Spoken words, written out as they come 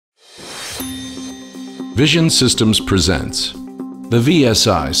Vision Systems presents the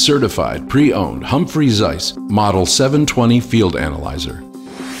VSI certified pre-owned Humphrey Zeiss Model 720 Field Analyzer,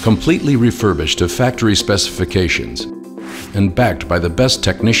 completely refurbished to factory specifications and backed by the best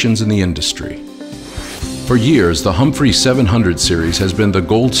technicians in the industry. For years, the Humphrey 700 series has been the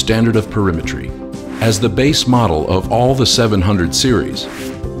gold standard of perimetry. As the base model of all the 700 series,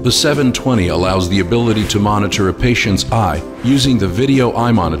 the 720 allows the ability to monitor a patient's eye using the video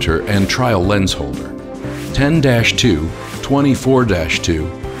eye monitor and trial lens holder. 10-2,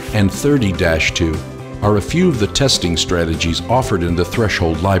 24-2, and 30-2 are a few of the testing strategies offered in the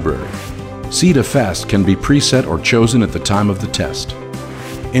Threshold library. See to Fast can be preset or chosen at the time of the test.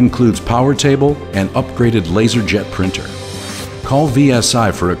 Includes power table and upgraded laser jet printer. Call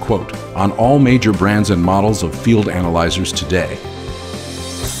VSI for a quote on all major brands and models of field analyzers today.